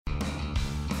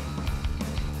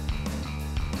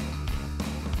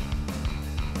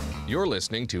You're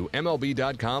listening to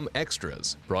MLB.com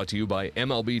Extras, brought to you by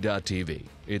MLB.tv.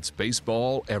 It's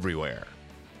baseball everywhere.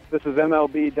 This is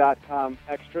MLB.com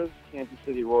Extras, Kansas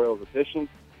City Royals edition.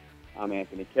 I'm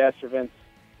Anthony Castrovins.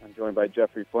 I'm joined by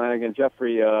Jeffrey Flanagan.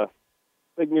 Jeffrey,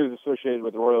 big news associated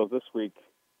with the Royals this week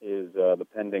is the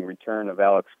pending return of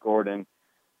Alex Gordon.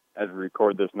 As we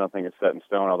record this, nothing is set in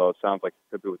stone, although it sounds like he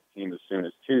could be with the team as soon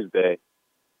as Tuesday.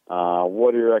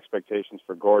 What are your expectations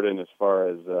for Gordon as far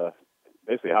as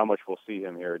basically how much we'll see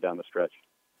him here down the stretch?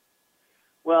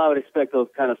 Well, I would expect those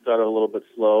kind of start a little bit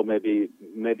slow, maybe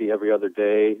every other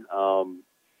day.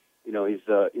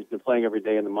 He's been playing every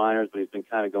day in the minors, but he's been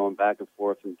kind of going back and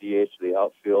forth from DH to the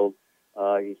outfield.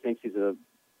 He thinks he's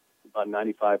about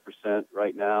 95%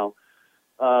 right now.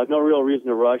 No real reason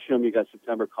to rush him. You got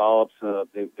September call-ups.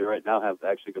 They right now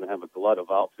actually going to have a glut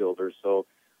of outfielders. So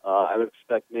I would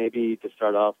expect maybe to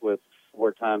start off with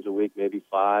 4 times a week, maybe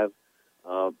 5.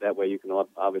 That way you can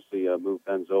obviously move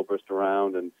Ben Zobrist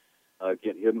around and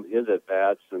get him his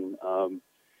at-bats. And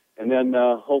then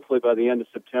hopefully by the end of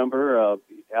September,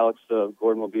 Alex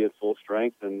Gordon will be at full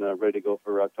strength and ready to go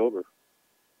for October.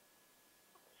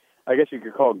 I guess you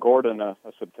could call Gordon a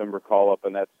September call-up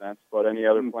in that sense, but any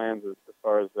other plans as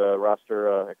far as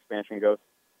roster expansion goes?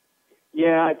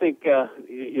 Yeah, I think,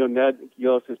 Ned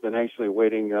Yost has been anxiously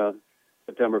waiting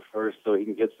September 1st so he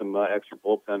can get some extra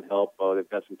bullpen help. They've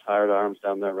got some tired arms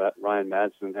down there. Ryan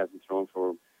Madsen hasn't thrown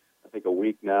for, I think, a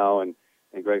week now, and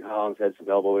Greg Hollins had some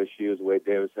elbow issues. Wade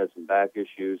Davis had some back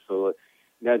issues. So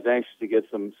Ned's anxious to get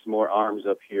some more arms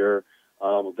up here.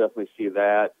 We'll definitely see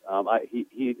that.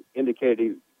 He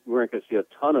indicated we weren't going to see a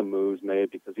ton of moves made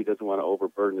because he doesn't want to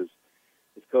overburden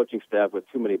his coaching staff with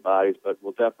too many bodies, but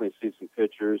we'll definitely see some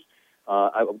pitchers.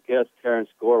 I would guess Terrence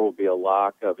Gore will be a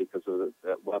lock because of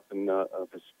that weapon of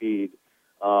his speed.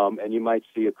 And you might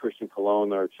see a Christian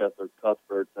Colon or Chetler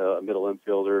Cuthbert, a middle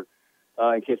infielder,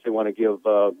 in case they want to give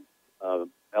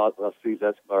Alcides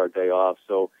Escobar a day off.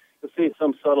 So you'll see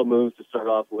some subtle moves to start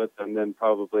off with, and then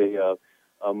probably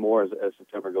more as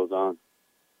September goes on.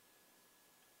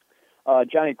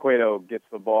 Johnny Cueto gets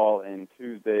the ball in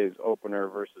Tuesday's opener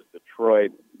versus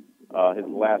Detroit. His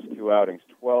last 2 outings,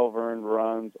 12 earned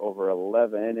runs, over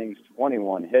 11 innings,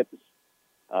 21 hits.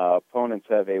 Opponents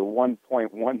have a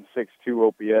 1.162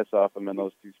 OPS off him in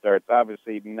those 2 starts.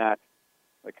 Obviously not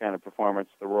the kind of performance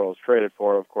the Royals traded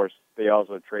for. Of course, they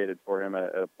also traded for him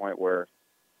at a point where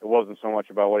it wasn't so much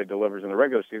about what he delivers in the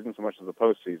regular season so much as the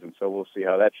postseason. So we'll see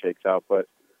how that shakes out. But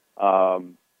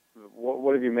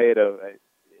what have you made of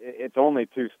it's only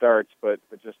 2 starts, but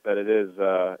just that it is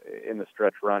in the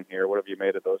stretch run here. What have you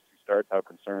made of those 2 starts? How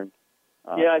concerned?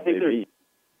 I think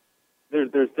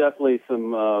there's definitely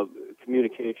some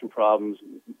communication problems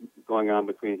going on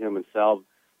between him and Sal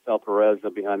Perez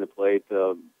behind the plate.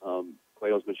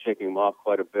 Cueto's been shaking him off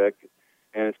quite a bit,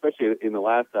 and especially in the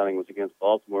last outing was against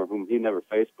Baltimore, whom he never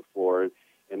faced before.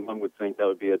 And one would think that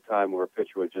would be a time where a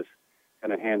pitcher would just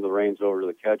kind of hand the reins over to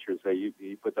the catcher and say,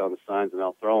 "You put down the signs, and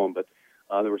I'll throw them." But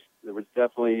there was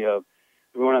definitely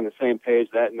we weren't on the same page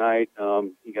that night.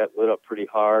 He got lit up pretty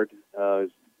hard.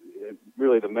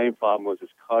 Really, the main problem was his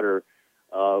cutter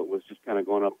was just kind of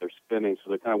going up there spinning. So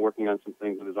they're kind of working on some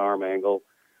things with his arm angle.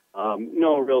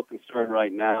 No real concern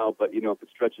right now, but if it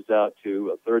stretches out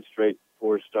to a 3rd straight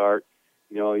poor start,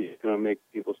 it's going to make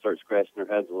people start scratching their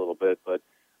heads a little bit. But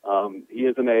he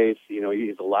is an ace.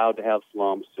 He's allowed to have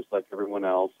slumps just like everyone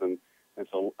else, and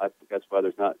so I think that's why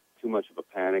there's not too much of a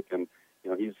panic. And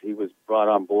he was brought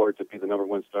on board to be the number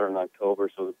 1 starter in October,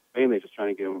 so mainly just trying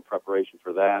to get him in preparation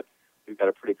for that. We've got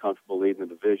a pretty comfortable lead in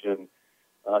the division,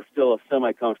 still a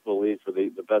semi-comfortable lead for the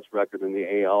best record in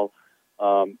the AL.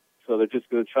 So they're just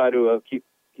going to try to keep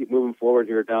moving forward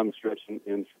here down the stretch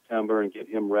in September and get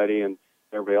him ready and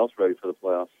everybody else ready for the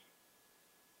playoffs.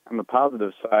 On the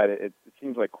positive side, it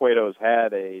seems like Cueto's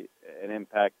had an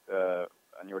impact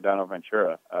on Yordano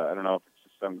Ventura. I don't know if it's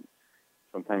just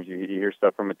sometimes you hear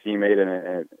stuff from a teammate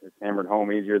and it's hammered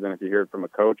home easier than if you hear it from a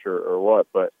coach or what.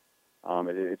 But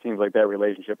it seems like that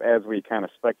relationship, as we kind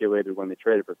of speculated when they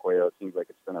traded for Cueto, it seems like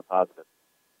it's been a positive.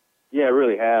 Yeah, it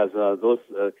really has.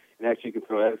 And actually you can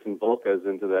throw Edison Volquez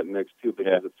into that mix too,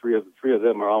 because the three of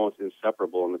them are almost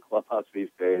inseparable in the clubhouse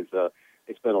these days.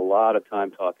 They spend a lot of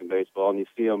time talking baseball, and you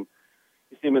see them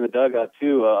in the dugout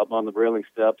too, up on the railing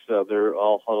steps. They're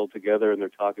all huddled together and they're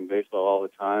talking baseball all the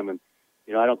time. And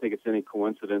I don't think it's any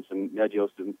coincidence, and Ned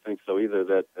Yost didn't think so either,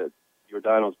 that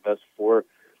Yordano's best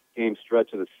 4-game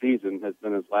stretch of the season has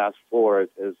been his last 4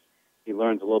 as he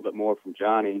learns a little bit more from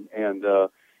Johnny. And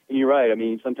you're right. I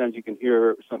mean, sometimes you can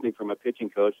hear something from a pitching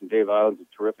coach, and Dave Island's a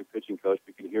terrific pitching coach,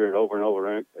 but you can hear it over and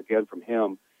over again from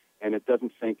him. And it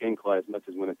doesn't sink in quite as much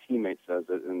as when a teammate says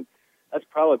it. And that's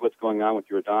probably what's going on with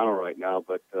Giordano right now.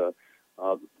 But the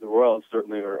Royals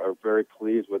certainly are very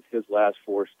pleased with his last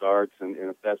 4 starts, and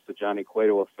if that's the Johnny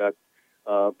Cueto effect,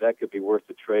 that could be worth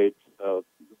the trade,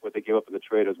 what they gave up in the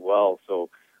trade as well. So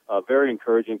very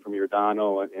encouraging from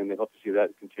Giordano, and they hope to see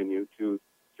that continue through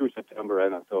September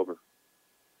and October.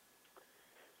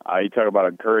 You talk about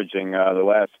encouraging the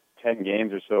last 10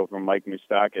 games or so from Mike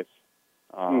Moustakas.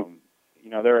 You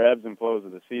know, there are ebbs and flows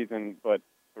of the season, but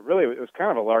really it was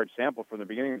kind of a large sample from the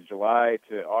beginning of July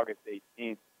to August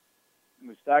 18th.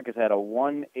 Moustakas had a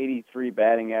 183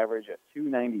 batting average, a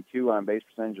 292 on base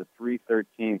percentage, a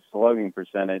 313 slugging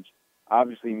percentage.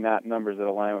 Obviously not numbers that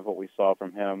align with what we saw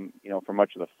from him, you know, for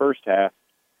much of the first half.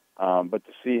 But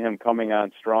to see him coming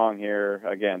on strong here,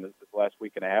 again, this last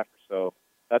week and a half or so,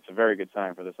 that's a very good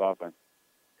sign for this offense.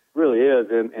 Really is,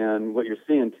 and what you're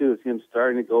seeing, too, is him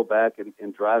starting to go back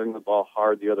and driving the ball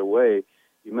hard the other way.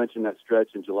 You mentioned that stretch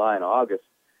in July and August,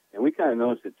 and we kind of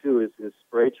noticed it, too. His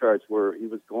spray charts were, he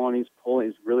was going, he's pulling,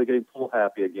 he's really getting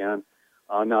pull-happy again.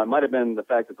 Now, it might have been the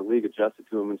fact that the league adjusted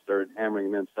to him and started hammering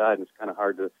him inside, and it's kind of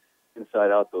hard to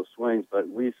inside out those swings, but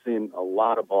we've seen a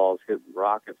lot of balls hit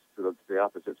rockets to the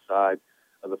opposite side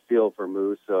of the field for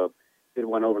Moose. It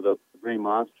went over the Green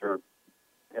Monster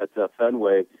at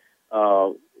Fenway,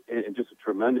 and just a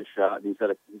tremendous shot. And he's had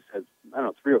I don't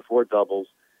know, 3 or 4 doubles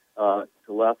to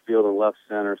left field and left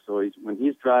center. So when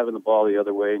he's driving the ball the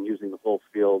other way and using the whole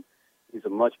field, he's a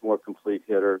much more complete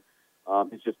hitter.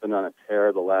 He's just been on a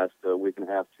tear the last week and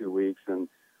a half, 2 weeks, and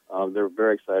they're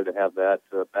very excited to have that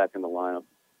back in the lineup.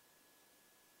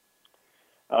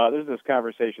 There's this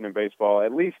conversation in baseball,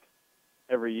 at least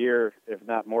every year, if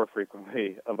not more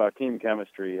frequently, about team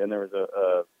chemistry, and there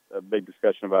was a big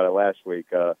discussion about it last week.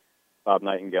 Bob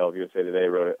Nightingale of USA Today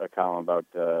wrote a column about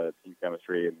team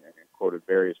chemistry and quoted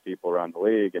various people around the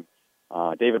league. And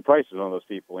David Price was one of those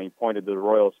people, and he pointed to the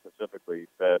Royals specifically. He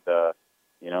said,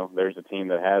 you know, there's a team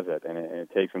that has it, and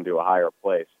it takes them to a higher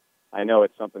place. I know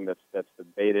it's something that's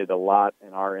debated a lot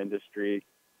in our industry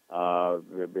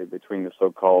between the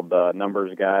so-called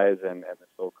numbers guys and the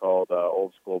so-called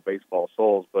old-school baseball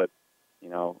souls. But, you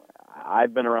know,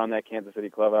 I've been around that Kansas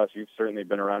City clubhouse. You've certainly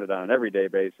been around it on an everyday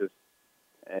basis.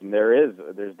 And there's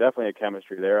definitely a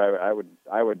chemistry there. I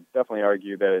would definitely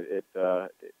argue that it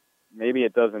maybe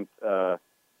it doesn't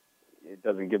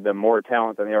give them more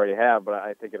talent than they already have, but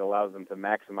I think it allows them to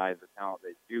maximize the talent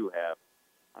they do have.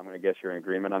 I'm going to guess you're in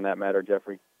agreement on that matter,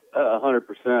 Jeffrey. 100%.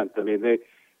 I mean,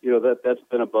 that's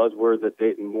been a buzzword that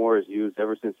Dayton Moore has used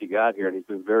ever since he got here, and he's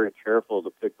been very careful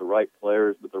to pick the right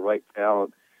players with the right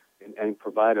talent and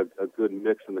provide a good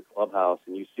mix in the clubhouse.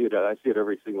 And you see it. I see it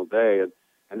every single day.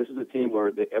 And this is a team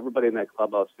where everybody in that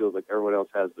clubhouse feels like everyone else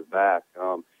has their back.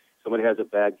 Somebody has a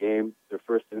bad game, their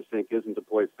first instinct isn't to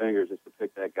point fingers, it's to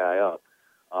pick that guy up.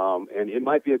 And it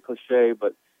might be a cliche,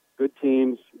 but good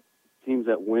teams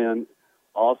that win,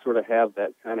 all sort of have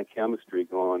that kind of chemistry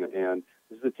going. And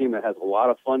this is a team that has a lot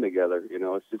of fun together. You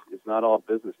know, it's not all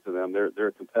business to them. They're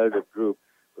a competitive group,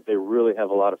 but they really have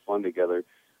a lot of fun together.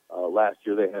 Last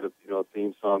year they had a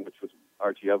theme song, which was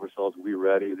Archie Eversall's "We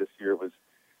Ready." This year it was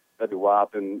Betty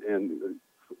Wap and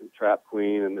Trap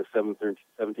Queen and the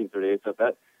 1738 stuff.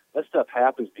 That stuff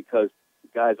happens because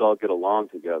guys all get along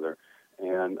together.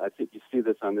 And I think you see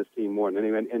this on this team more than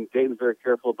anyone. And Dayton's very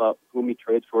careful about whom he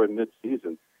trades for in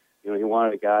midseason. You know, he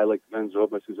wanted a guy like Ben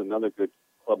Zobas, who's another good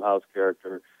clubhouse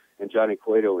character, and Johnny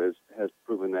Cueto has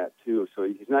proven that too. So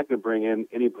he's not going to bring in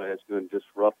anybody that's going to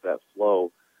disrupt that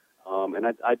flow. And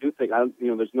I do think,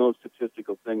 there's no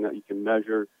statistical thing that you can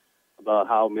measure about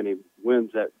how many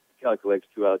wins that calculates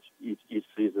throughout each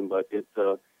season, but it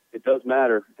does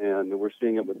matter, and we're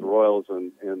seeing it with the Royals,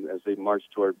 and as they march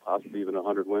toward possibly even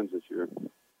 100 wins this year.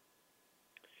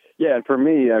 Yeah, and for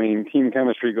me, I mean, team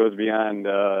chemistry goes beyond,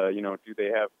 do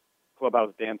they have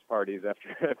clubhouse dance parties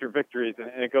after victories,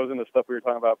 and it goes into stuff we were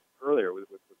talking about earlier with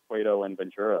Cueto and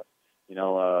Ventura. You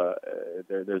know,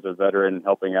 there's a veteran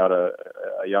helping out a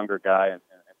younger guy and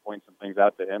point some things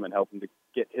out to him and help him to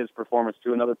get his performance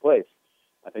to another place.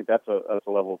 I think that's a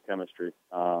level of chemistry,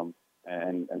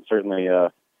 and certainly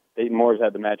Dayton Moore's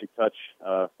had the magic touch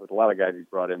with a lot of guys he's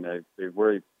brought in. They've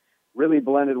really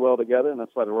blended well together, and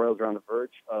that's why the Royals are on the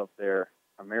verge of their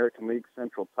American League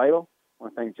Central title. I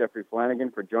want to thank Jeffrey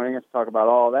Flanagan for joining us to talk about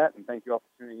all of that, and thank you all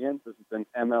for tuning in. This has been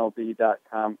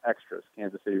MLB.com Extras,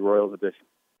 Kansas City Royals edition.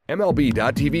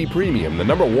 MLB.tv Premium, the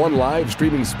 #1 live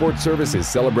streaming sports service, is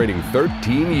celebrating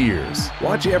 13 years.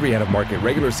 Watch every out-of-market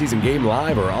regular season game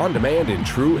live or on demand in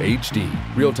true HD.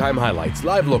 Real-time highlights,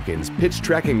 live look-ins, pitch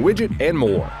tracking widget, and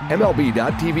more.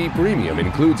 MLB.tv Premium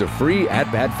includes a free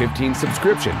At-Bat 15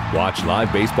 subscription. Watch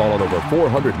live baseball on over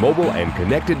 400 mobile and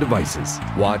connected devices.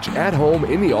 Watch at home,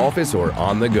 in the office, or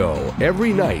on the go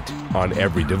every night on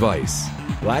every device.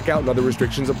 Blackout and other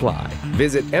restrictions apply.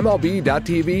 Visit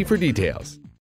MLB.tv for details.